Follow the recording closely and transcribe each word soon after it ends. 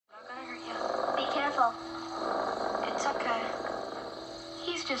careful. It's okay.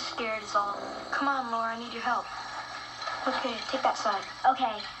 He's just scared is all. Come on, Laura, I need your help. Okay, take that side.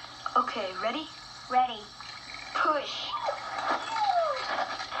 Okay. Okay, ready? Ready. Push.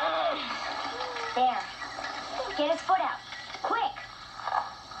 There. Get his foot out. Quick.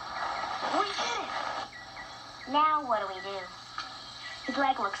 We did it. Now what do? His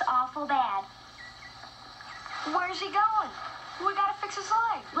leg looks awful bad. Where's he going? We gotta fix his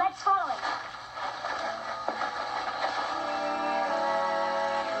leg. Let's follow him.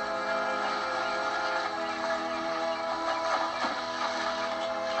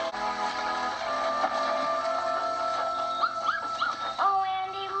 Oh,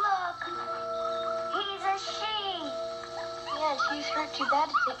 Andy, look. He's a she. Yeah, she's hurt too bad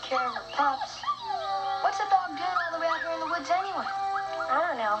to take care of her pups. What's a dog doing all the way out here in the woods anyway? I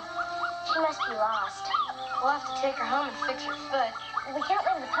don't know. She must be lost. We'll have to take her home and fix her foot. We can't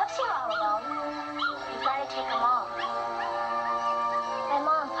leave the pups here all alone. We've got to take them all. And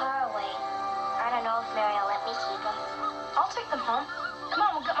Mom and Pa are away. I don't know if Mary will let me keep them. I'll take them home. Come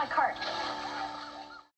on, we'll get my cart.